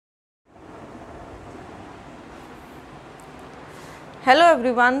Hello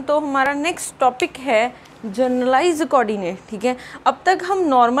everyone. तो हमारा next topic है जनरलाइज कोऑर्डिनेट। ठीक है, अब तक हम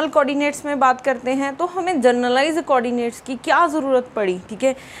नॉर्मल कोऑर्डिनेट्स में बात करते हैं, तो हमें जनरलाइज कोऑर्डिनेट्स की क्या ज़रूरत पड़ी। ठीक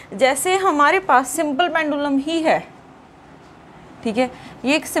है, जैसे हमारे पास सिंपल पेंडुलम ही है। ठीक है,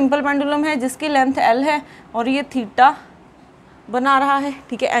 ये एक सिंपल पेंडुलम है जिसकी लेंथ एल है और ये थीटा बना रहा है।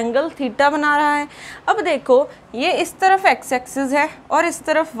 ठीक है, एंगल थीटा बना रहा है। अब देखो, ये इस तरफ एक्स एक्सिस है और इस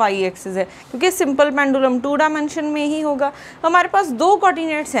तरफ वाई एक्सिस है, क्योंकि सिंपल पेंडुलम 2 डायमेंशन में ही होगा। हमारे पास दो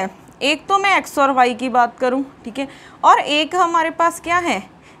कोऑर्डिनेट्स हैं, एक तो मैं एक्स और वाई की बात करूं, ठीक है, और एक हमारे पास क्या है,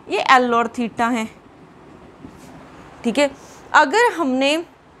 ये एल और थीटा है। ठीक है, अगर हमने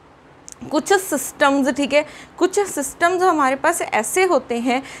कुछ सिस्टम्स, ठीक है, कुछ सिस्टम्स हमारे पास ऐसे होते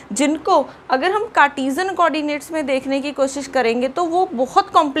हैं जिनको अगर हम कार्टीजन कोऑर्डिनेट्स में देखने की कोशिश करेंगे तो वो बहुत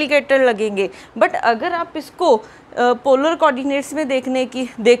कॉम्प्लिकेटेड लगेंगे, बट अगर आप इसको पोलर कोऑर्डिनेट्स में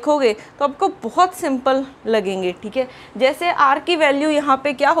देखोगे तो आपको बहुत सिंपल लगेंगे। ठीक है, जैसे आर की वैल्यू यहाँ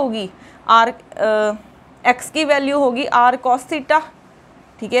पे क्या होगी, आर एक्स की वैल्यू होगी आर कॉस थीटा।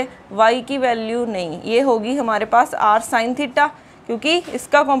 ठीक है, वाई की वैल्यू नहीं, ये होगी हमारे पास आर साइन थीटा, क्योंकि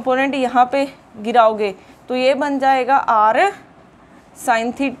इसका कंपोनेंट यहाँ पे गिराओगे तो ये बन जाएगा आर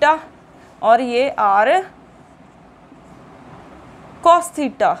साइन थीटा और ये आर कॉस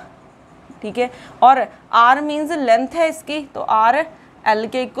थीटा। ठीक है, और आर मीन्स लेंथ है इसकी, तो आर एल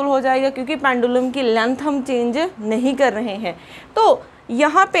के इक्वल हो जाएगा, क्योंकि पेंडुलम की लेंथ हम चेंज नहीं कर रहे हैं। तो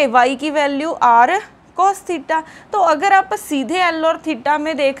यहाँ पे वाई की वैल्यू आर कॉस थीटा। तो अगर आप सीधे एल और थीटा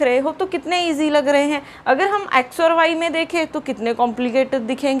में देख रहे हो तो कितने इजी लग रहे हैं, अगर हम एक्स और वाई में देखें तो कितने कॉम्प्लिकेटेड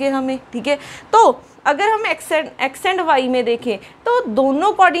दिखेंगे हमें। ठीक है, तो अगर हम एक्स एंड वाई में देखें तो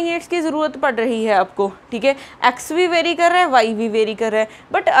दोनों कोऑर्डिनेट्स की ज़रूरत पड़ रही है आपको। ठीक है, एक्स भी वेरी कर रहा है, वाई भी वेरी कर रहा है,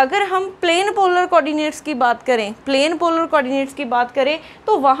 बट अगर हम प्लेन पोलर कोऑर्डिनेट्स की बात करें,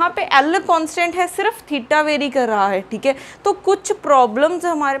 तो वहाँ पे एल कांस्टेंट है, सिर्फ थीटा वेरी कर रहा है। ठीक है, तो कुछ प्रॉब्लम्स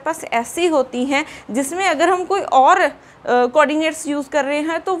हमारे पास ऐसी होती हैं जिसमें अगर हम कोई और कोऑर्डिनेट्स यूज़ कर रहे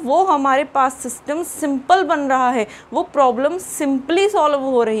हैं तो वो हमारे पास सिस्टम सिंपल बन रहा है, वो प्रॉब्लम सिंपली सॉल्व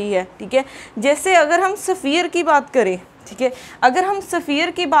हो रही है। ठीक है, जैसे अगर हम स्फीयर की बात करें, ठीक है, अगर हम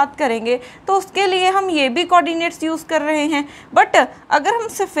स्फीयर की बात करेंगे तो उसके लिए हम ये भी कोऑर्डिनेट्स यूज़ कर रहे हैं, बट अगर हम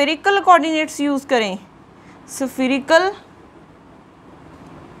स्फेरिकल कोऑर्डिनेट्स यूज़ करें, स्फेरिकल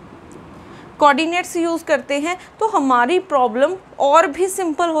कोऑर्डिनेट्स यूज़ करते हैं तो हमारी प्रॉब्लम और भी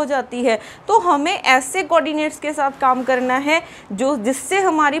सिंपल हो जाती है। तो हमें ऐसे कोऑर्डिनेट्स के साथ काम करना है जिससे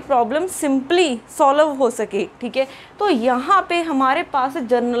हमारी प्रॉब्लम सिंपली सॉल्व हो सके। ठीक है, तो यहाँ पे हमारे पास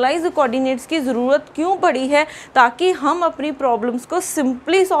जनरलाइज कोऑर्डिनेट्स की ज़रूरत क्यों पड़ी है, ताकि हम अपनी प्रॉब्लम्स को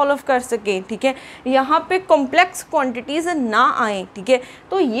सिंपली सॉल्व कर सकें। ठीक है, यहाँ पे कॉम्प्लेक्स क्वांटिटीज़ ना आए। ठीक है,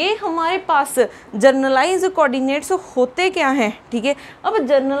 तो ये हमारे पास जनरलाइज कोऑर्डिनेट्स होते क्या हैं। ठीक है, अब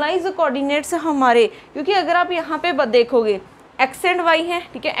जनरलाइज कोऑर्डिनेट्स हमारे, क्योंकि अगर आप यहाँ पे देखोगे एक्स एंड वाई है,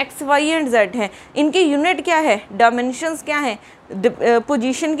 ठीक है, एक्स वाई एंड जेड है, इनकी यूनिट क्या है, डायमेंशंस क्या है,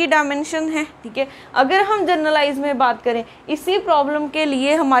 पोजीशन की डायमेंशन है। ठीक है, अगर हम जनरलाइज में बात करें, इसी प्रॉब्लम के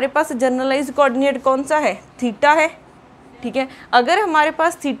लिए हमारे पास जनरलाइज कोऑर्डिनेट कौन सा है, थीटा है। ठीक है, अगर हमारे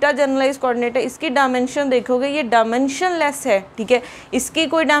पास थीटा जनरलाइज कोऑर्डिनेट है, इसकी डायमेंशन देखोगे ये डायमेंशन लेस है। ठीक है, इसकी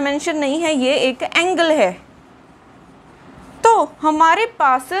कोई डायमेंशन नहीं है, ये एक एंगल है। तो हमारे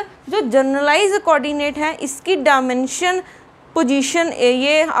पास जो जनरलाइज कोऑर्डिनेट है इसकी डायमेंशन, पोजीशन,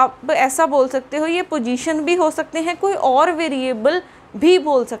 ये आप ऐसा बोल सकते हो, ये पोजीशन भी हो सकते हैं, कोई और वेरिएबल भी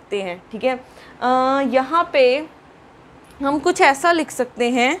बोल सकते हैं। ठीक है, यहाँ पे हम कुछ ऐसा लिख सकते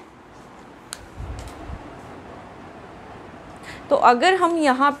हैं, तो अगर हम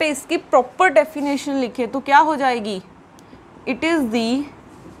यहाँ पे इसकी प्रॉपर डेफिनेशन लिखें तो क्या हो जाएगी, it is the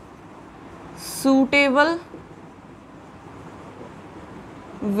suitable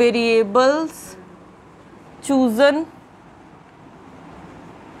variables chosen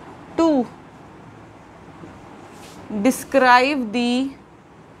to describe the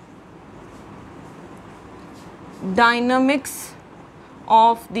dynamics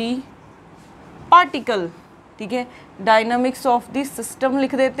of the particle। ठीक है, डायनामिक्स ऑफ द सिस्टम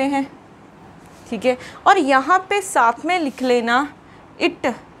लिख देते हैं। ठीक है, और यहाँ पे साथ में लिख लेना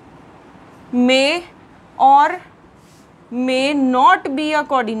इट मे और may not be a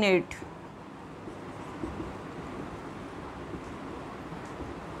coordinate।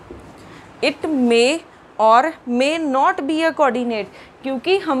 It may और may not be a coordinate,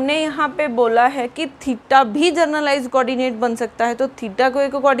 क्योंकि हमने यहाँ पे बोला है कि थीटा भी जनरलाइज कोऑर्डिनेट बन सकता है, तो थीटा कोई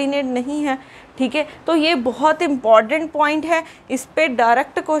कोऑर्डिनेट नहीं है। ठीक है, तो ये बहुत इंपॉर्टेंट पॉइंट है, इस पे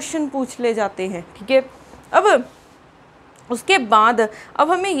डायरेक्ट क्वेश्चन पूछ ले जाते हैं। ठीक है, अब उसके बाद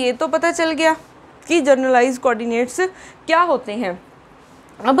अब हमें ये तो पता चल गया कि जनरलाइज कोऑर्डिनेट्स क्या होते हैं।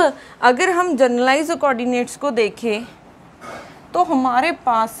 अब अगर हम जनरलाइज कोऑर्डिनेट्स को देखें तो हमारे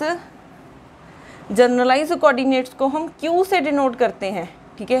पास जनरलाइज कोऑर्डिनेट्स को हम Q से डिनोट करते हैं,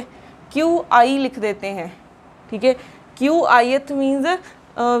 ठीक है, QI लिख देते हैं, ठीक है। QIth मीन्स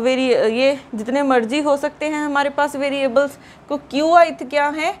ये जितने मर्जी हो सकते हैं हमारे पास वेरिएबल्स को QIth क्या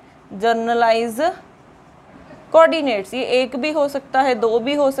है, जनरलाइज कोऑर्डिनेट्स। ये 1 भी हो सकता है, 2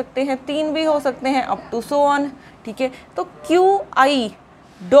 भी हो सकते हैं, 3 भी हो सकते हैं, अप टू सो ऑन, ठीक है। तो QI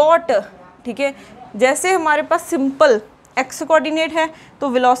डॉट, ठीक है, जैसे हमारे पास सिंपल x कोऑर्डिनेट है तो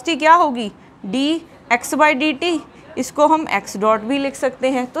वेलोसिटी क्या होगी, dx/dt, इसको हम x डॉट भी लिख सकते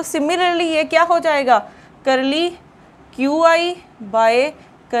हैं। तो सिमिलरली ये क्या हो जाएगा, करली QI बाय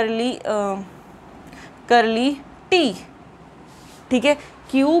करली t, ठीक है।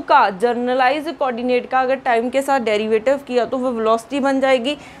 Q का जर्नलाइज कोऑर्डिनेट का अगर टाइम के साथ डेरिवेटिव किया तो वो वेलोसिटी बन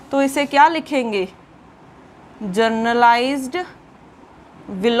जाएगी, तो इसे क्या लिखेंगे, जर्नलाइज्ड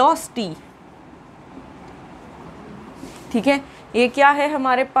वेलोसिटी, ठीक है। ये क्या है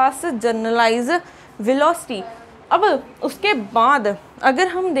हमारे पास, जनरलाइज वेलोसिटी। अब उसके बाद अगर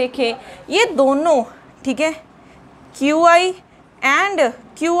हम देखें ये दोनों, ठीक है, QI एंड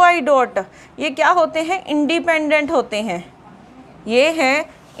QI डॉट, ये क्या होते हैं, इंडिपेंडेंट होते हैं। ये है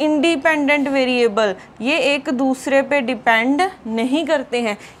इंडिपेंडेंट वेरिएबल, ये एक दूसरे पे डिपेंड नहीं करते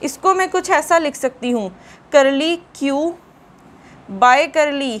हैं। इसको मैं कुछ ऐसा लिख सकती हूँ, करली Q बाय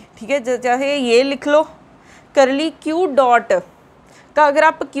करली, ठीक है, चाहे ये लिख लो, करली Q डॉट का अगर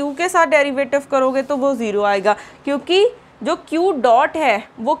आप Q के साथ डेरिवेटिव करोगे तो वो 0 आएगा, क्योंकि जो Q डॉट है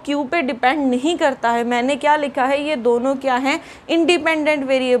वो Q पे डिपेंड नहीं करता है। मैंने क्या लिखा है, ये दोनों क्या हैं, इंडिपेंडेंट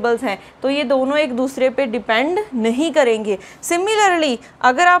वेरिएबल्स हैं, तो ये दोनों एक दूसरे पे डिपेंड नहीं करेंगे। सिमिलरली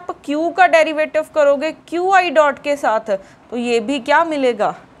अगर आप Q का डेरिवेटिव करोगे QI डॉट के साथ तो ये भी क्या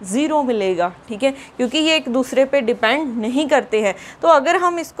मिलेगा, 0 मिलेगा, ठीक है, क्योंकि ये एक दूसरे पे डिपेंड नहीं करते हैं। तो अगर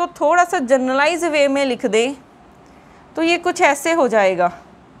हम इसको थोड़ा सा जनरलाइज वे में लिख दें तो ये कुछ ऐसे हो जाएगा,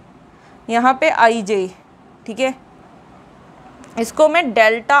 यहाँ पे IJ, ठीक है, इसको मैं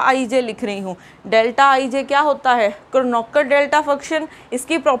डेल्टा IJ लिख रही हूँ। डेल्टा IJ क्या होता है, क्रोनोकर डेल्टा फंक्शन,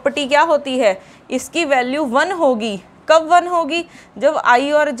 इसकी प्रॉपर्टी क्या होती है, इसकी वैल्यू 1 होगी। कब 1 होगी, जब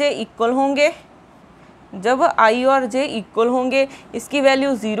I और J इक्वल होंगे, जब I और J इक्वल होंगे। इसकी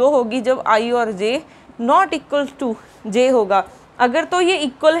वैल्यू 0 होगी जब I और J not equal to J होगा। अगर तो ये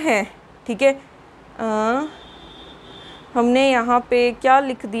इक्वल हैं, ठीक है, हमने यहाँ पे क्या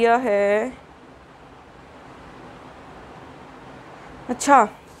लिख दिया है, अच्छा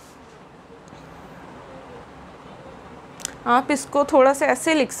आप इसको थोड़ा सा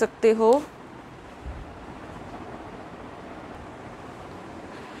ऐसे लिख सकते हो,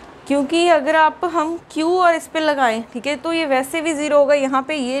 क्योंकि अगर हम Q और इस पे लगाएं, ठीक है, तो ये वैसे भी 0 होगा। यहाँ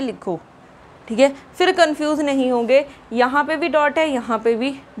पे ये लिखो, ठीक है, फिर कंफ्यूज नहीं होंगे, यहाँ पे भी डॉट है, यहाँ पे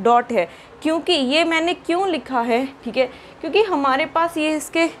भी डॉट है। क्योंकि ये मैंने क्यों लिखा है, ठीक है, क्योंकि हमारे पास ये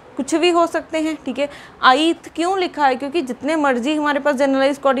इसके कुछ भी हो सकते हैं, ठीक है। ith क्यों लिखा है, क्योंकि जितने मर्जी हमारे पास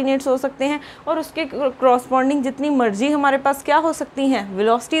जनरलाइज कोऑर्डिनेट्स हो सकते हैं और उसके क्रॉसपॉन्डिंग जितनी मर्जी हमारे पास क्या हो सकती हैं,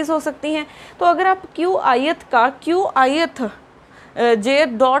 वेलोसिटीज़ हो सकती हैं। तो अगर आप QIth का QIth J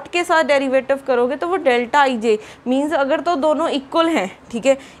डॉट के साथ डेरिवेटिव करोगे तो वो डेल्टा IJ मीन्स, अगर तो दोनों इक्वल हैं, ठीक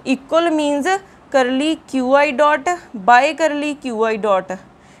है, इक्वल मीन्स करली QI डॉट बाय करली QI डॉट।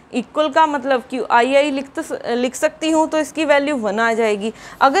 इक्वल का मतलब QI लिख सकती हूँ तो इसकी वैल्यू 1 आ जाएगी।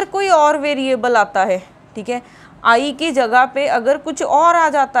 अगर कोई और वेरिएबल आता है, ठीक है, I की जगह पे अगर कुछ और आ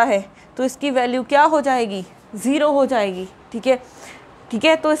जाता है तो इसकी वैल्यू क्या हो जाएगी, 0 हो जाएगी, ठीक है, ठीक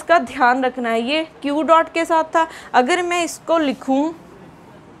है। तो इसका ध्यान रखना है। ये Q डॉट के साथ था। अगर मैं इसको लिखूं,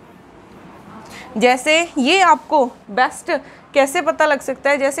 जैसे ये आपको बेस्ट कैसे पता लग सकता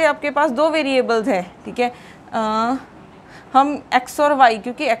है, जैसे आपके पास 2 वेरिएबल्स हैं, ठीक है, हम x और y,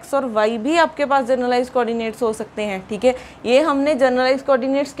 क्योंकि x और y भी आपके पास जनरलाइज कोऑर्डिनेट्स हो सकते हैं, ठीक है। ये हमने जनरलाइज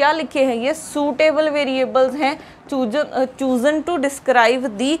कोऑर्डिनेट्स क्या लिखे हैं, ये सूटेबल वेरिएबल्स हैं chosen to describe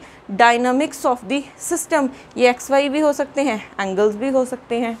the dynamics of the system. ये x y भी हो सकते हैं, एंगल्स भी हो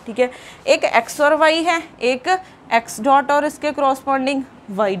सकते हैं, ठीक है। एक x और y है, एक x डॉट और इसके क्रॉसपॉन्डिंग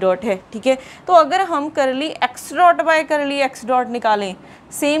y डॉट है, ठीक है। तो अगर हम करली x डॉट बाय करली x डॉट निकालें,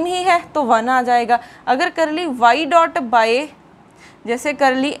 सेम ही है तो 1 आ जाएगा। अगर करली y डॉट बाय, जैसे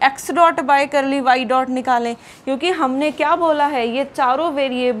करली x डॉट बाय करली y डॉट निकालें, क्योंकि हमने क्या बोला है, ये चारों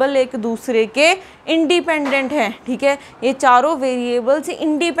वेरिएबल एक दूसरे के इंडिपेंडेंट हैं, ठीक है। ये चारों वेरिएबल्स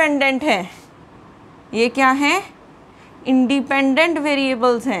इंडिपेंडेंट हैं, ये क्या हैं, इंडिपेंडेंट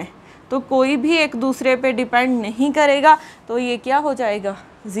वेरिएबल्स हैं, तो कोई भी एक दूसरे पे डिपेंड नहीं करेगा, तो ये क्या हो जाएगा,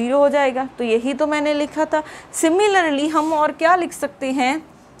 0 हो जाएगा। तो यही तो मैंने लिखा था। सिमिलरली हम और क्या लिख सकते हैं,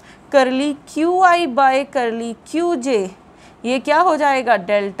 करली QI बाय करली QJ, ये क्या हो जाएगा,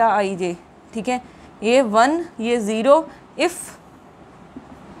 डेल्टा IJ, ठीक है। ये 1, ये 0, if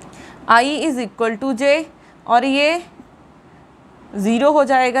i is equal to j, और ये 0 हो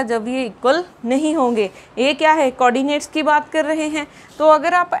जाएगा जब ये इक्वल नहीं होंगे। ये क्या है, कोऑर्डिनेट्स की बात कर रहे हैं, तो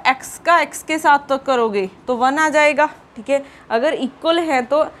अगर आप x का x के साथ तो करोगे तो 1 आ जाएगा, ठीक है। अगर इक्वल है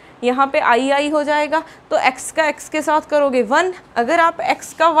तो यहाँ पे i हो जाएगा, तो x का x के साथ करोगे 1, अगर आप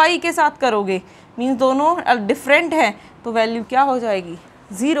x का y के साथ करोगे मीन्स दोनों डिफरेंट है तो वैल्यू क्या हो जाएगी,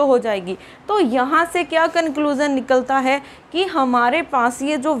 0 हो जाएगी। तो यहाँ से क्या कंक्लूज़न निकलता है कि हमारे पास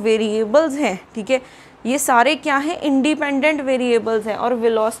ये जो वेरिएबल्स हैं, ठीक है, ये सारे क्या हैं, इंडिपेंडेंट वेरिएबल्स हैं, और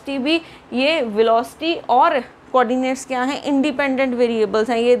वेलोसिटी भी, ये वेलोसिटी और कोऑर्डिनेट्स क्या हैं, इंडिपेंडेंट वेरिएबल्स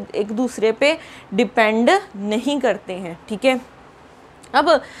हैं, ये एक दूसरे पे डिपेंड नहीं करते हैं, ठीक है। अब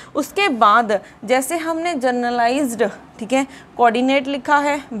उसके बाद जैसे हमने जनरलाइज्ड, ठीक है, कोऑर्डिनेट लिखा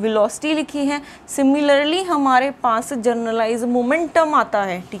है, वेलोसिटी लिखी है, सिमिलरली हमारे पास जनरलाइज मोमेंटम आता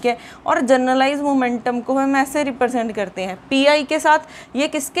है, ठीक है। और जनरलाइज मोमेंटम को हम ऐसे रिप्रेजेंट करते हैं पी के साथ। ये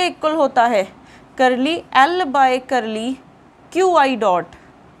किसके इक्वल होता है, करली एल बाय करली क्यू आई डॉट,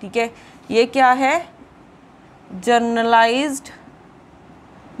 ठीक है। ये क्या है, जनरलाइज्ड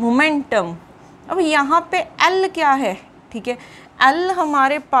मोमेंटम। अब यहाँ पे एल क्या है, ठीक है, एल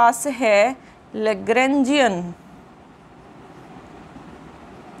हमारे पास है लैग्रेंजियन,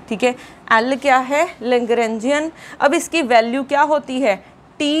 ठीक है, एल क्या है, लैग्रेंजियन। अब इसकी वैल्यू क्या होती है,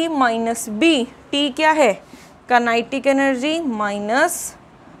 टी माइनस बी। टी क्या है, kinetic energy minus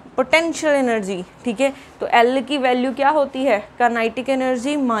potential energy, ठीक है। तो एल की वैल्यू क्या होती है, kinetic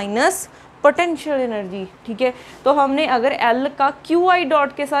energy minus potential energy, ठीक है। तो हमने अगर एल का क्यू आई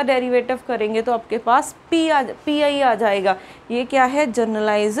डॉट के साथ डेरिवेटिव करेंगे तो आपके पास पी आई आ जाएगा। ये क्या है,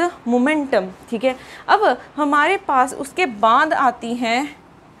 जनरलाइज मोमेंटम, ठीक है। अब हमारे पास उसके बाद आती हैं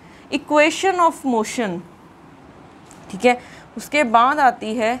इक्वेशन ऑफ मोशन, ठीक है। उसके बाद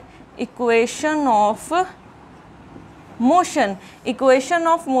आती है equation of motion. Equation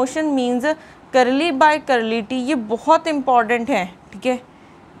of motion means करली बाय करली टी, ये बहुत इंपॉर्टेंट है, ठीक है।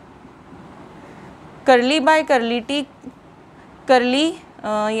 करली बाय करली टी, करली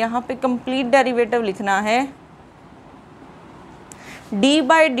यहाँ पे कंप्लीट डेरिवेटिव लिखना है, डी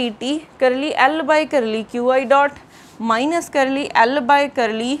बाय डी टी करली एल बाय करली क्यू आई डॉट माइनस करली एल बाय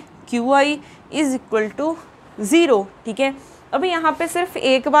करली Q I is equal to 0, ठीक है। अभी यहाँ पे सिर्फ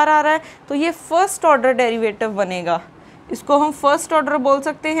एक बार आ रहा है तो ये फर्स्ट ऑर्डर डेरिवेटिव बनेगा, इसको हम फर्स्ट ऑर्डर बोल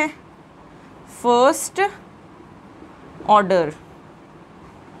सकते हैं, फर्स्ट ऑर्डर,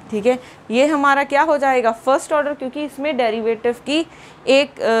 ठीक है। ये हमारा क्या हो जाएगा, फर्स्ट ऑर्डर, क्योंकि इसमें डेरिवेटिव की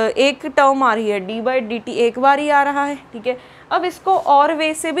एक टर्म आ रही है, डी बाई डी टी एक बार ही आ रहा है, ठीक है। अब इसको और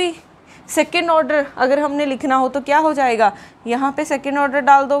वे से भी सेकेंड ऑर्डर अगर हमने लिखना हो तो क्या हो जाएगा, यहाँ पे सेकेंड ऑर्डर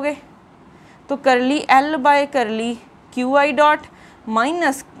डाल दोगे तो करली एल बाय करली Q I dot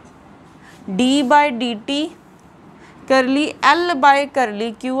minus D bye D T करली एल बाय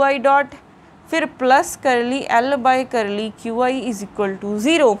करली क्यू आई डॉट, फिर प्लस करली एल बाय करली Q I is equal to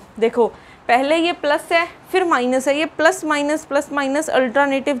 0। देखो पहले ये प्लस है फिर माइनस है, ये प्लस माइनस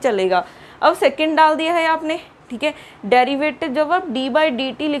अल्टरनेटिव चलेगा। अब सेकंड डाल दिया है आपने, ठीक है। डेरिवेटिव जब आप डी बाई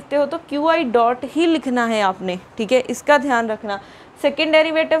डी टी लिखते हो तो क्यू आई डॉट ही लिखना है आपने, ठीक है, इसका ध्यान रखना। सेकंड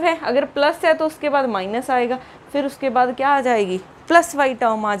डेरिवेटिव है, अगर प्लस है तो उसके बाद माइनस आएगा, फिर उसके बाद क्या आ जाएगी, प्लस वाई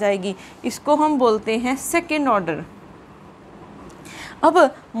टर्म आ जाएगी, इसको हम बोलते हैं सेकेंड ऑर्डर। अब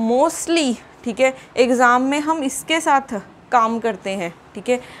मोस्टली, ठीक है, एग्ज़ाम में हम इसके साथ काम करते हैं, ठीक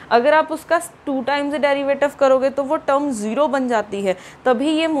है। अगर आप उसका 2 टाइम्स डेरिवेटिव करोगे तो वो टर्म 0 बन जाती है, तभी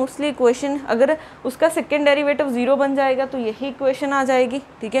ये मोस्टली इक्वेशन, अगर उसका सेकेंड डेरिवेटिव 0 बन जाएगा तो यही इक्वेशन आ जाएगी,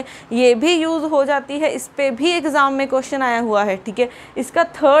 ठीक है। ये भी यूज़ हो जाती है, इस पे भी एग्ज़ाम में क्वेश्चन आया हुआ है, ठीक है। इसका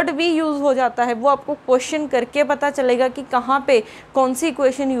थर्ड भी यूज़ हो जाता है, वो आपको क्वेश्चन करके पता चलेगा कि कहाँ पे कौन सी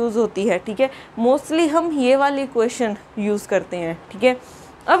इक्वेशन यूज़ होती है, ठीक है। मोस्टली हम ये वाली इक्वेशन यूज़ करते हैं, ठीक है।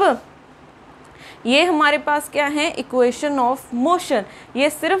 अब ये हमारे पास क्या है, इक्वेशन ऑफ मोशन, ये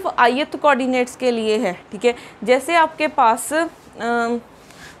सिर्फ आयत कोऑर्डिनेट्स के लिए है, ठीक है। जैसे आपके पास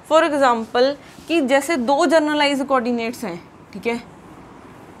फॉर एग्जांपल कि जैसे 2 जनरलाइज कोऑर्डिनेट्स हैं, ठीक है,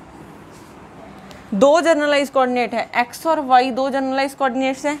 2 जनरलाइज कोऑर्डिनेट है, x और y 2 जनरलाइज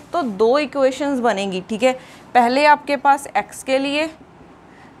कोऑर्डिनेट्स हैं, तो 2 इक्वेशंस बनेगी, ठीक है। पहले आपके पास x के लिए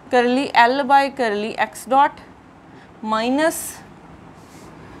करली एल बाय करली एक्स डॉट माइनस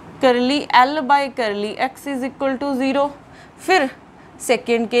करली एल बाय करली एक्स इज इक्वल टू 0। फिर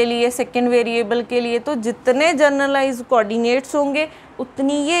सेकेंड के लिए, सेकेंड वेरिएबल के लिए, तो जितने जनरलाइज कोऑर्डिनेट्स होंगे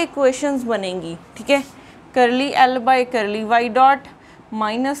उतनी ये इक्वेशंस बनेंगी, ठीक है। करली एल बाय करली वाई डॉट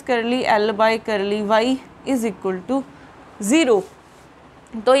माइनस करली एल बाय करली वाई इज इक्वल टू 0।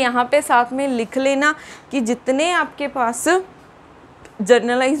 तो यहाँ पे साथ में लिख लेना कि जितने आपके पास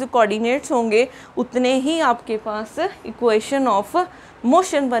जनरलाइज कोऑर्डिनेट्स होंगे उतने ही आपके पास इक्वेशन ऑफ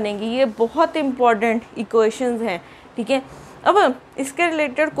मोशन बनेगी। ये बहुत इंपॉर्टेंट इक्वेशंस हैं, ठीक है। अब इसके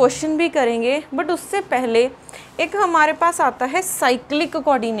रिलेटेड क्वेश्चन भी करेंगे, बट उससे पहले एक हमारे पास आता है साइक्लिक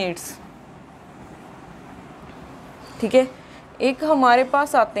कोऑर्डिनेट्स, ठीक है। एक हमारे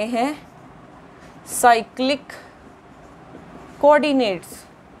पास आते हैं साइक्लिक कोऑर्डिनेट्स।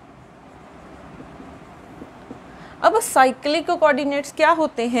 अब साइक्लिक कोऑर्डिनेट्स क्या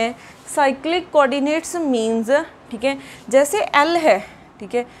होते हैं? साइक्लिक कोऑर्डिनेट्स मींस, ठीक है, जैसे एल है,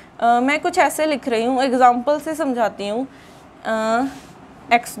 ठीक है, मैं कुछ ऐसे लिख रही हूँ, एग्जांपल से समझाती हूँ।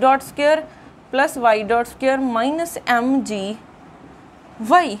 X dot square plus Y dot square minus M G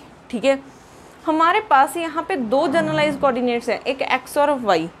Y, ठीक है। हमारे पास यहाँ पे दो जनरलाइज कोऑर्डिनेट्स हैं, एक एक्स और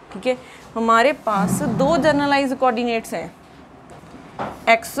वाई, ठीक है। हमारे पास दो जनरलाइज कोऑर्डिनेट्स हैं,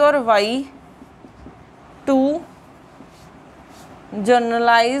 एक्स और वाई, टू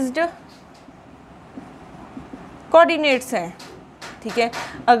जनरलाइज्ड कोऑर्डिनेट्स हैं, ठीक है।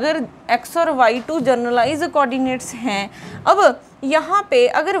 अगर x और y टू जनरलाइज कोऑर्डिनेट्स हैं, अब यहाँ पे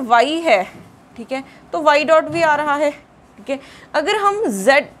अगर y है, ठीक है, तो y डॉट भी आ रहा है, ठीक है। अगर हम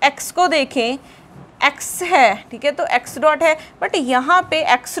x को देखें, x है, ठीक है, तो x डॉट है, बट यहाँ पे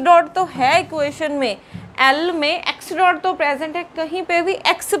x डॉट तो है इक्वेशन में, L में x डॉट तो प्रेजेंट है, कहीं पे भी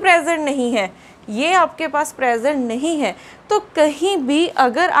x प्रेजेंट नहीं है, ये आपके पास प्रेजेंट नहीं है। तो कहीं भी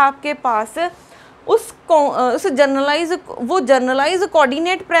अगर आपके पास उस जनरलाइज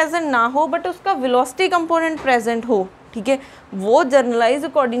कोऑर्डिनेट प्रेजेंट ना हो, बट उसका वेलोसिटी कंपोनेंट प्रेजेंट हो, ठीक है, वो जनरलाइज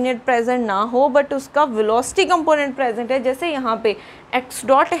कोऑर्डिनेट प्रेजेंट ना हो बट उसका वेलोसिटी कंपोनेंट प्रेजेंट है, जैसे यहाँ पे x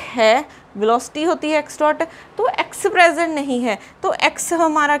डॉट है, वेलोसिटी होती है x डॉट, तो x प्रेजेंट नहीं है, तो x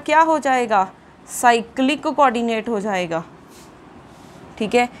हमारा क्या हो जाएगा? साइक्लिक कोऑर्डिनेट हो जाएगा,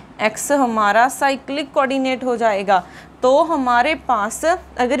 ठीक है। x हमारा साइक्लिक कोऑर्डिनेट हो जाएगा। तो हमारे पास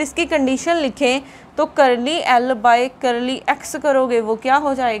अगर इसकी कंडीशन लिखें तो करली l बाय करली x करोगे वो क्या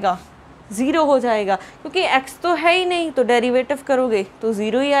हो जाएगा? 0 हो जाएगा, क्योंकि x तो है ही नहीं, तो डेरिवेटिव करोगे तो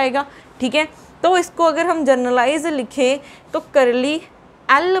 0 ही आएगा, ठीक है। तो इसको अगर हम जनरलाइज लिखें तो करली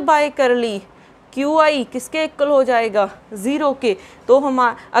l बाय करली QI किसके इक्वल हो जाएगा? 0 के। तो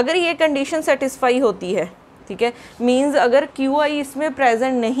अगर ये कंडीशन सेटिस्फाई होती है, ठीक है, मींस अगर QI इसमें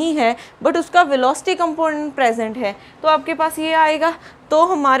प्रेजेंट नहीं है बट उसका वेलोसिटी कंपोनेंट प्रेजेंट है, तो आपके पास ये आएगा। तो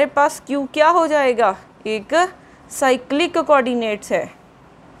हमारे पास Q क्या हो जाएगा? एक साइक्लिक कोऑर्डिनेट्स है,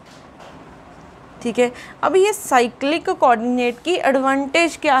 ठीक है। अब ये साइक्लिक कोऑर्डिनेट की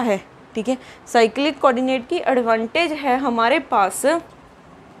एडवांटेज क्या है? ठीक है, साइक्लिक कोऑर्डिनेट की एडवांटेज है हमारे पास,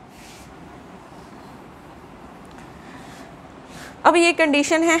 अब ये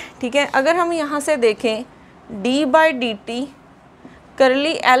कंडीशन है, ठीक है। अगर हम यहाँ से देखें d बाई डी टी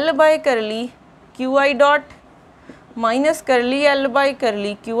करली l बाय करली QI डॉट माइनस करली l बाय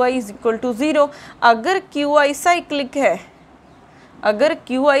करली QI इज इक्वल टू 0। अगर QI साइक्लिक है, अगर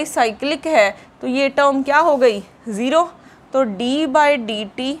QI साइक्लिक है तो ये टर्म क्या हो गई? 0। तो d बाय डी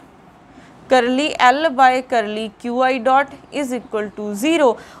टी करली l बाय करली QI dot is equal to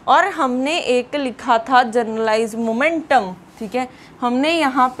 0। और हमने एक लिखा था जनरलाइज मोमेंटम, ठीक है, हमने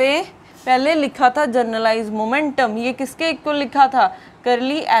यहाँ पे पहले लिखा था जनरलाइज मोमेंटम, ये किसके इक्वल लिखा था?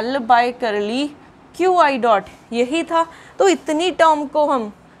 करली l बाय करली QI डॉट, यही था। तो इतनी टर्म को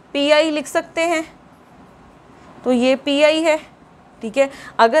हम PI लिख सकते हैं, तो ये PI है, ठीक है।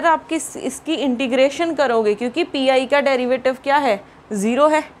 अगर आप इसकी इंटीग्रेशन करोगे, क्योंकि PI का डेरिवेटिव क्या है? 0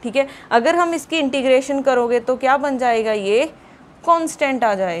 है, ठीक है। अगर हम इसकी इंटीग्रेशन करोगे तो क्या बन जाएगा? ये कांस्टेंट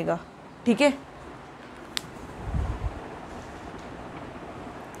आ जाएगा, ठीक है।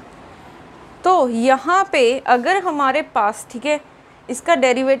 तो यहाँ पे अगर हमारे पास, ठीक है, इसका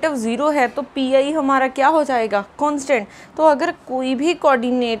डेरिवेटिव 0 है तो PI हमारा क्या हो जाएगा? कांस्टेंट। तो अगर कोई भी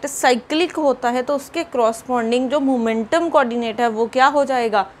कोऑर्डिनेट साइक्लिक होता है तो उसके क्रॉसपॉन्डिंग जो मोमेंटम कोऑर्डिनेट है वो क्या हो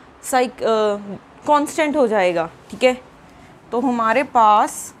जाएगा? कांस्टेंट हो जाएगा, ठीक है। तो हमारे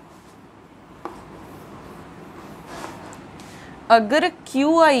पास अगर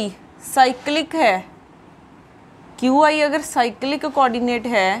QI साइक्लिक है, QI अगर साइक्लिक कोऑर्डिनेट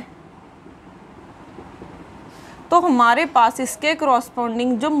है तो हमारे पास इसके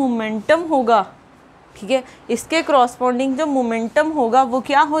क्रॉसपॉन्डिंग जो मोमेंटम होगा, ठीक है, इसके क्रॉसपॉन्डिंग जो मोमेंटम होगा वो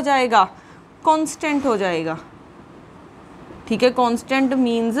क्या हो जाएगा? कांस्टेंट हो जाएगा, ठीक है। कांस्टेंट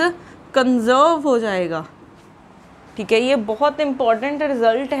मींस कंजर्व हो जाएगा, ठीक है। ये बहुत इंपॉर्टेंट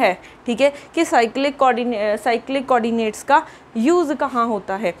रिजल्ट है, ठीक है, कि साइक्लिक कोऑर्डिनेट्स का यूज़ कहाँ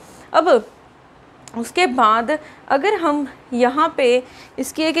होता है। अब उसके बाद अगर हम यहाँ पे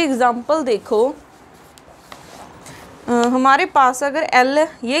इसकी एक एग्जांपल देखो, हमारे पास अगर L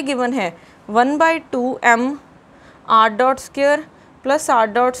ये गिवन है 1/2 m r dot square plus R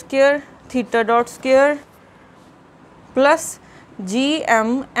dot square theta dot square plus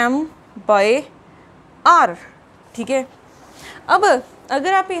GMM/r, ठीक है। अब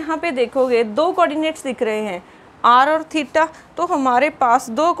अगर आप यहाँ पे देखोगे दो कोऑर्डिनेट्स दिख रहे हैं r और थीटा, तो हमारे पास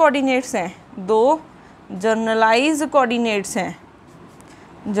दो कोऑर्डिनेट्स हैं, दो जर्नलाइज्ड कोऑर्डिनेट्स हैं,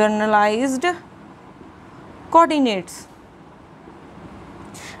 जर्नलाइज्ड कोऑर्डिनेट्स।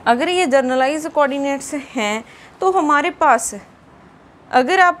 अगर ये जर्नलाइज्ड कोऑर्डिनेट्स हैं तो हमारे पास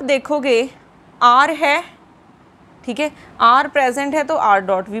अगर आप देखोगे r है, ठीक है, r प्रेजेंट है तो r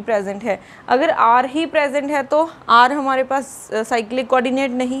डॉट भी प्रेजेंट है। अगर r ही प्रेजेंट है तो r हमारे पास साइक्लिक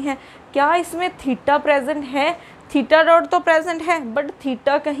कोऑर्डिनेट नहीं है। क्या इसमें थीटा प्रेजेंट है? थीटा डॉट तो प्रेजेंट है बट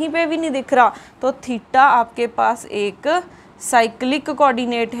थीटा कहीं पे भी नहीं दिख रहा, तो थीटा आपके पास एक साइक्लिक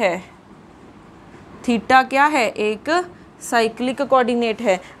कोऑर्डिनेट है। थीटा क्या है? एक साइक्लिक कोऑर्डिनेट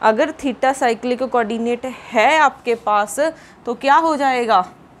है। अगर थीटा साइक्लिक कोऑर्डिनेट है आपके पास तो क्या हो जाएगा,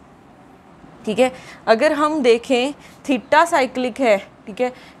 ठीक है। अगर हम देखें थीटा साइक्लिक है, ठीक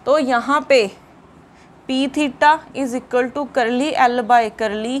है, तो यहाँ पे P theta is equal to करली एल बाय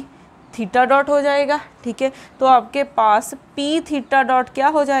करली थीटा डॉट हो जाएगा, ठीक है। तो आपके पास पी थीटा डॉट क्या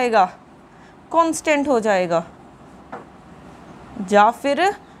हो जाएगा? कांस्टेंट हो जाएगा या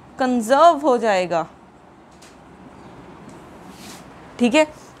फिर कंजर्व हो जाएगा, ठीक है।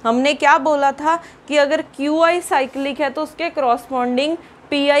 हमने क्या बोला था कि अगर क्यू आई साइक्लिक है तो उसके करस्पॉन्डिंग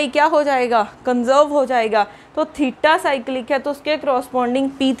पी आई क्या हो जाएगा? कंजर्व हो जाएगा। तो थीटा साइक्लिक है तो उसके करस्पॉन्डिंग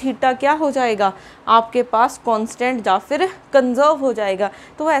पी थीटा क्या हो जाएगा? आपके पास कांस्टेंट या फिर कंजर्व हो जाएगा।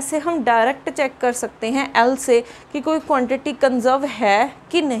 तो ऐसे हम डायरेक्ट चेक कर सकते हैं एल से कि कोई क्वांटिटी कंजर्व है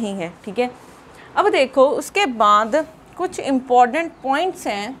कि नहीं है, ठीक है। अब देखो उसके बाद कुछ इम्पॉर्टेंट पॉइंट्स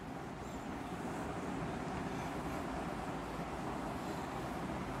हैं।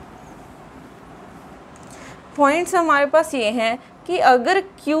 पॉइंट्स हमारे पास ये हैं कि अगर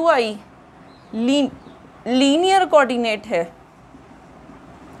क्यू आई लीनियर कोऑर्डिनेट है,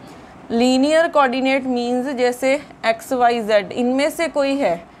 लीनियर कोऑर्डिनेट मीन्स जैसे एक्स वाई जेड इनमें से कोई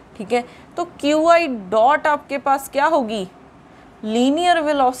है, ठीक है, तो क्यू आई डॉट आपके पास क्या होगी? लीनियर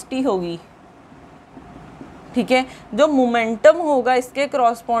वेलोसिटी होगी, ठीक है। जो मोमेंटम होगा इसके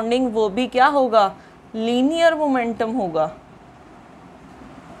करस्पॉन्डिंग वो भी क्या होगा? लीनियर मोमेंटम होगा।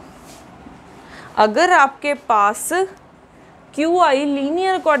 अगर आपके पास क्यू आई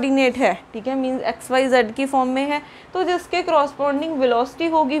लीनियर कोऑर्डिनेट है, ठीक है, मींस एक्स वाई जेड की फॉर्म में है, तो जिसके करस्पॉन्डिंग वेलोसिटी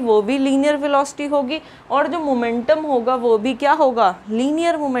होगी वो भी लीनियर वेलोसिटी होगी और जो मोमेंटम होगा वो भी क्या होगा?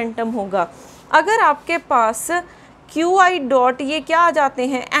 लीनियर मोमेंटम होगा। अगर आपके पास क्यू आई डॉट ये क्या आ जाते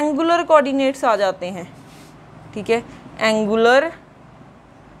हैं? एंगुलर कोऑर्डिनेट्स आ जाते हैं, ठीक है, एंगुलर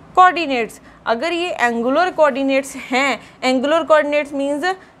कोऑर्डिनेट्स। अगर ये एंगुलर कोऑर्डिनेट्स हैं, एंगुलर कोऑर्डिनेट्स मींस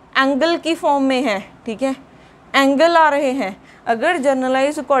एंगल की फॉर्म में है, ठीक है, एंगल आ रहे हैं। अगर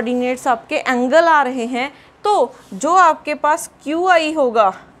जनरलाइज्ड कोऑर्डिनेट्स आपके एंगल आ रहे हैं तो जो आपके पास क्यू आई होगा,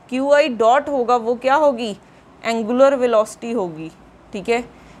 क्यू आई डॉट होगा, वो क्या होगी? एंगुलर वेलोसिटी होगी, ठीक है।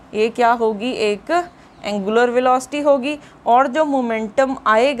 ये क्या होगी? एक एंगुलर वेलोसिटी होगी और जो मोमेंटम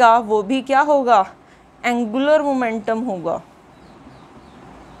आएगा वो भी क्या होगा? एंगुलर मोमेंटम होगा,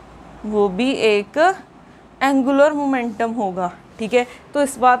 वो भी एक एंगुलर मोमेंटम होगा, ठीक है। तो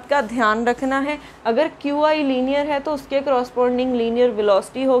इस बात का ध्यान रखना है। अगर क्यू आई लीनियर है तो उसके करस्पॉन्डिंग लीनियर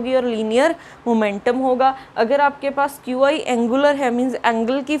वेलोसिटी होगी और लीनियर मोमेंटम होगा। अगर आपके पास क्यू आई एंगुलर है, मींस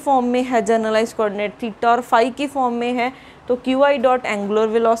एंगल की फॉर्म में है, जनरलाइज्ड कोऑर्डिनेट थीटा और फाई की फॉर्म में है, तो Q I dot angular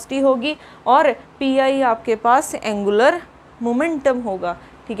velocity होगी और पी आई आपके पास एंगुलर मोमेंटम होगा,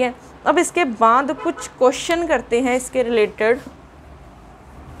 ठीक है। अब इसके बाद कुछ क्वेश्चन करते हैं इसके रिलेटेड।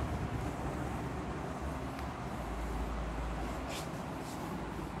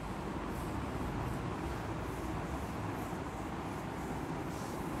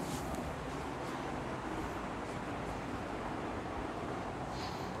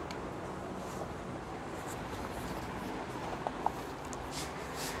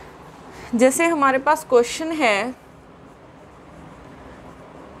 जैसे हमारे पास क्वेश्चन है,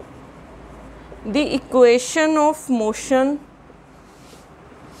 the equation of motion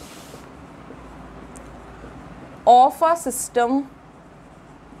of a system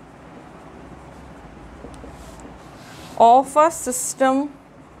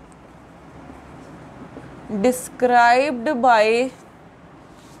described by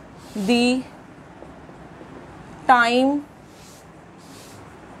the time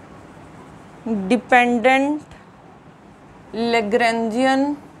dependent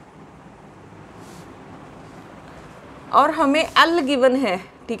Lagrangian, और हमें L गिवन है,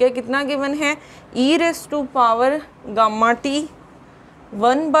 ठीक है, कितना गिवन है? e⁻⁻Γt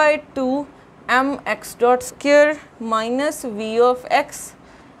 1/2 M x dot square minus we of x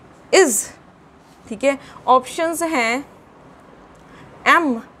is, ठीक है, ऑप्शंस हैं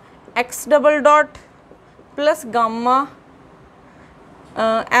M x double dot plus gamma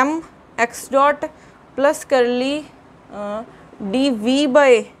M x dot plus करली D we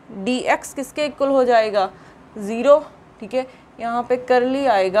by D x किसके इक्वल हो जाएगा 0, ठीक है, यहाँ पे करली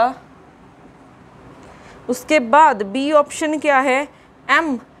आएगा। उसके बाद बी ऑप्शन क्या है,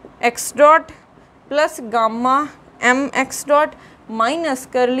 M x dot plus gamma M x dot minus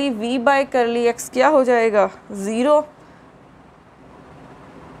करली वी बाई करली एक्स क्या हो जाएगा 0।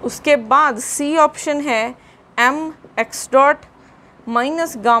 उसके बाद सी ऑप्शन है M x dot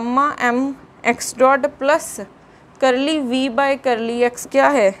minus gamma M x dot plus करली वी बाई करली एक्स क्या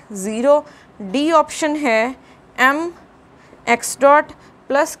है 0। डी ऑप्शन है एम एक्स डॉट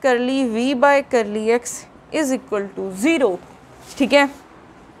प्लस करली वी बाई करली एक्स इज इक्वल टू 0, ठीक है।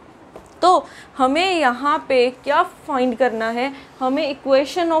 तो हमें यहाँ पे क्या फाइंड करना है, हमें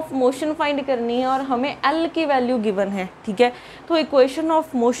इक्वेशन ऑफ मोशन फाइंड करनी है और हमें एल की वैल्यू गिवन है, ठीक है। तो इक्वेशन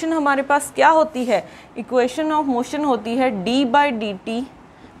ऑफ मोशन हमारे पास क्या होती है, इक्वेशन ऑफ मोशन होती है डी बाई डी टी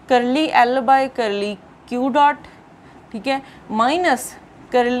करली एल बाई करली क्यू डॉट, ठीक है, माइनस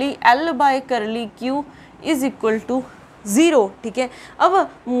करली एल बाई करली क्यू इज इक्वल टू 0, ठीक है। अब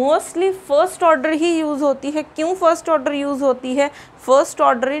मोस्टली फर्स्ट ऑर्डर ही यूज़ होती है। क्यों फर्स्ट ऑर्डर यूज़ होती है, फर्स्ट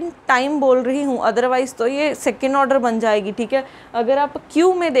ऑर्डर इन टाइम बोल रही हूँ, अदरवाइज़ तो ये सेकेंड ऑर्डर बन जाएगी, ठीक है। अगर आप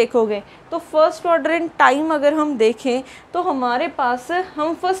क्यू में देखोगे तो फर्स्ट ऑर्डर इन टाइम अगर हम देखें तो हमारे पास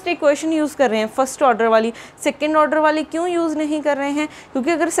हम फर्स्ट इक्वेशन यूज़ कर रहे हैं फर्स्ट ऑर्डर वाली, सेकेंड ऑर्डर वाली क्यों यूज़ नहीं कर रहे हैं,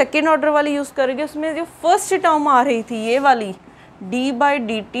 क्योंकि अगर सेकेंड ऑर्डर वाली यूज़ करोगे उसमें जो फर्स्ट टर्म आ रही थी ये वाली D by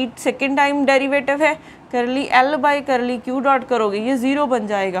D T second time derivative है, करली एल बाई करली क्यू डॉट करोगे ये 0 बन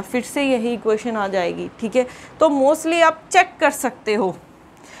जाएगा, फिर से यही इक्वेशन आ जाएगी, ठीक है। तो मोस्टली आप चेक कर सकते हो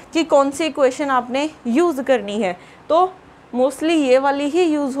कि कौन सी इक्वेशन आपने यूज़ करनी है, तो मोस्टली ये वाली ही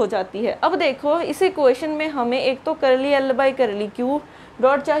यूज़ हो जाती है। अब देखो इस इक्वेशन में हमें एक तो करली एल बाई करली क्यू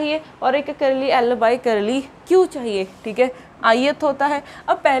डॉट चाहिए और एक करली एल बाई करली क्यू चाहिए, ठीक है, आयत होता है।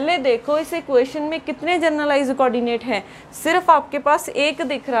 अब पहले देखो इस इक्वेशन में कितने जनरलाइज कोऑर्डिनेट हैं, सिर्फ आपके पास एक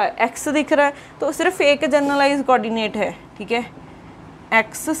दिख रहा है, एक्स दिख रहा है, तो सिर्फ एक जनरलाइज कोऑर्डिनेट है, ठीक है,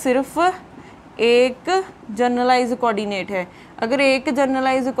 एक्स सिर्फ एक जनरलाइज कोऑर्डिनेट है। अगर एक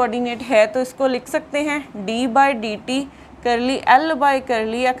जनरलाइज कोऑर्डिनेट है तो इसको लिख सकते हैं डी बाई डी टी करली एल बाई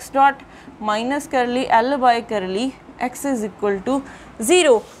करली एक्स डॉट माइनस करली एल बाई करली एक्स इज इक्वल टू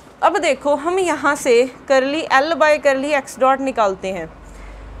 0। अब देखो हम यहाँ से करली एल बाई करली एक्स डॉट निकालते हैं,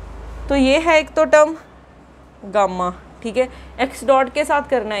 तो ये है एक तो टर्म गामा, ठीक है, एक्स डॉट के साथ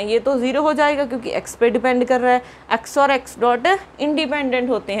करना है, ये तो 0 हो जाएगा क्योंकि एक्स पे डिपेंड कर रहा है, एक्स और एक्स डॉट इंडिपेंडेंट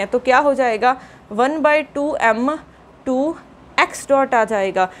होते हैं, तो क्या हो जाएगा 1/2m 2 एक्स डॉट आ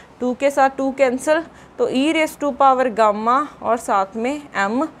जाएगा, 2 के साथ 2 कैंसिल, तो ई रेस टू पावर गामा और साथ में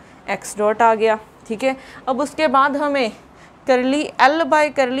m एक्स डॉट आ गया, ठीक है। अब उसके बाद हमें करली एल बाई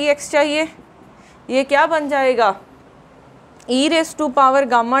करली एक्स चाहिए, ये क्या बन जाएगा ई raise to power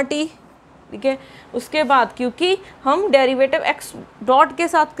gamma T, ठीक है। उसके बाद क्योंकि हम डेरिवेटिव एक्स डॉट के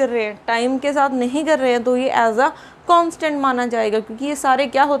साथ कर रहे हैं, टाइम के साथ नहीं कर रहे हैं, तो ये एज अ कांस्टेंट माना जाएगा क्योंकि ये सारे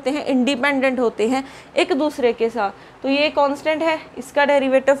क्या होते हैं, इंडिपेंडेंट होते हैं एक दूसरे के साथ, तो ये कांस्टेंट है, इसका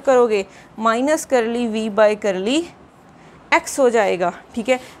डेरिवेटिव करोगे माइनस करली वी बाई करली एक्स हो जाएगा, ठीक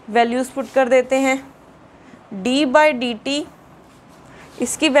है। वैल्यूज़ पुट कर देते हैं, डी बाई डी टी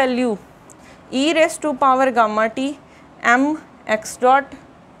इसकी value E raise to power gamma T M x dot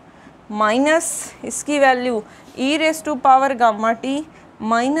minus इसकी value E raise to power gamma T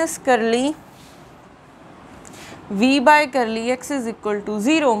minus करली v बाय करली x is equal to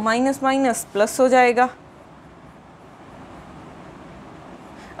 0, minus minus plus हो जाएगा।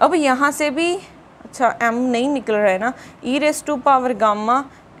 अब यहाँ से भी अच्छा m नहीं निकल रहा है ना, ई raise to power gamma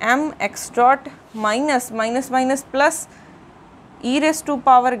M x dot minus minus minus plus E raise to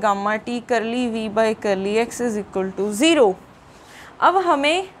power gamma T करली v बाय करली एक्स इज इक्वल टू 0। अब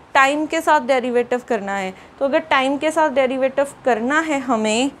हमें टाइम के साथ डेरिवेटिव करना है, तो अगर टाइम के साथ डेरिवेटिव करना है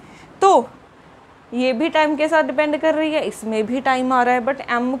हमें, तो ये भी टाइम के साथ डिपेंड कर रही है, इसमें भी टाइम आ रहा है, बट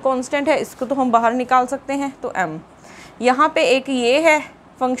m कांस्टेंट है, इसको तो हम बाहर निकाल सकते हैं, तो m यहाँ पे एक ये है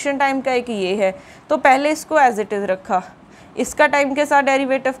फंक्शन टाइम का, एक ये है, तो पहले इसको एज इट इज़ रखा, इसका टाइम के साथ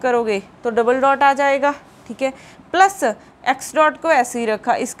डेरिवेटिव करोगे तो डबल डॉट आ जाएगा, ठीक है, प्लस एक्स डॉट को ऐसे ही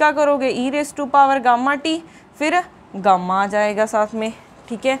रखा, इसका करोगे ई raise to power gamma T, फिर गामा आ जाएगा साथ में,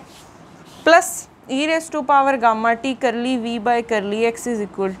 ठीक है, plus E raise to power gamma T करली v बाय करली एक्स इज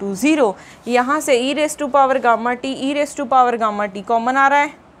इक्वल टू 0। यहाँ से ई raise to power gamma T E raise to power gamma T common आ रहा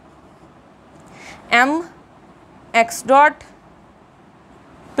है, m x dot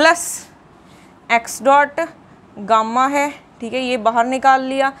plus x dot gamma है, ठीक है, ये बाहर निकाल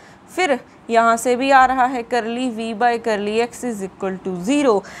लिया। फिर यहाँ से भी आ रहा है करली v बाई करली x इज इक्वल टू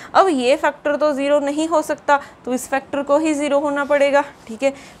 0। अब ये फैक्टर तो 0 नहीं हो सकता, तो इस फैक्टर को ही 0 होना पड़ेगा, ठीक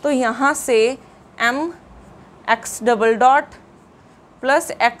है। तो यहाँ से m x double dot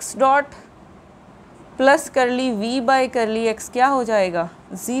plus x dot plus करली v बाई करली x क्या हो जाएगा,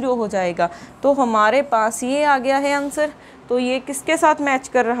 0 हो जाएगा। तो हमारे पास ये आ गया है आंसर। तो ये किसके साथ मैच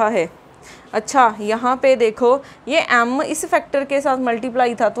कर रहा है? अच्छा, यहाँ पे देखो ये m इस फैक्टर के साथ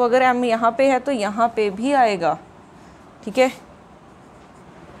मल्टीप्लाई था, तो अगर m यहाँ पे है तो यहाँ पे भी आएगा, ठीक है।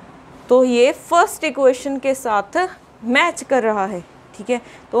 तो ये फर्स्ट इक्वेशन के साथ मैच कर रहा है, ठीक है।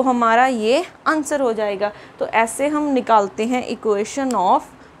 तो हमारा ये आंसर हो जाएगा। तो ऐसे हम निकालते हैं इक्वेशन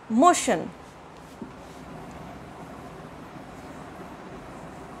ऑफ मोशन।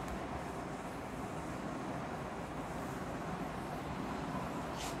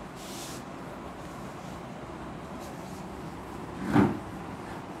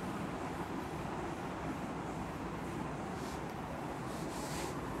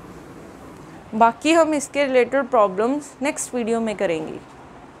 बाकी हम इसके रिलेटेड प्रॉब्लम्स नेक्स्ट वीडियो में करेंगे।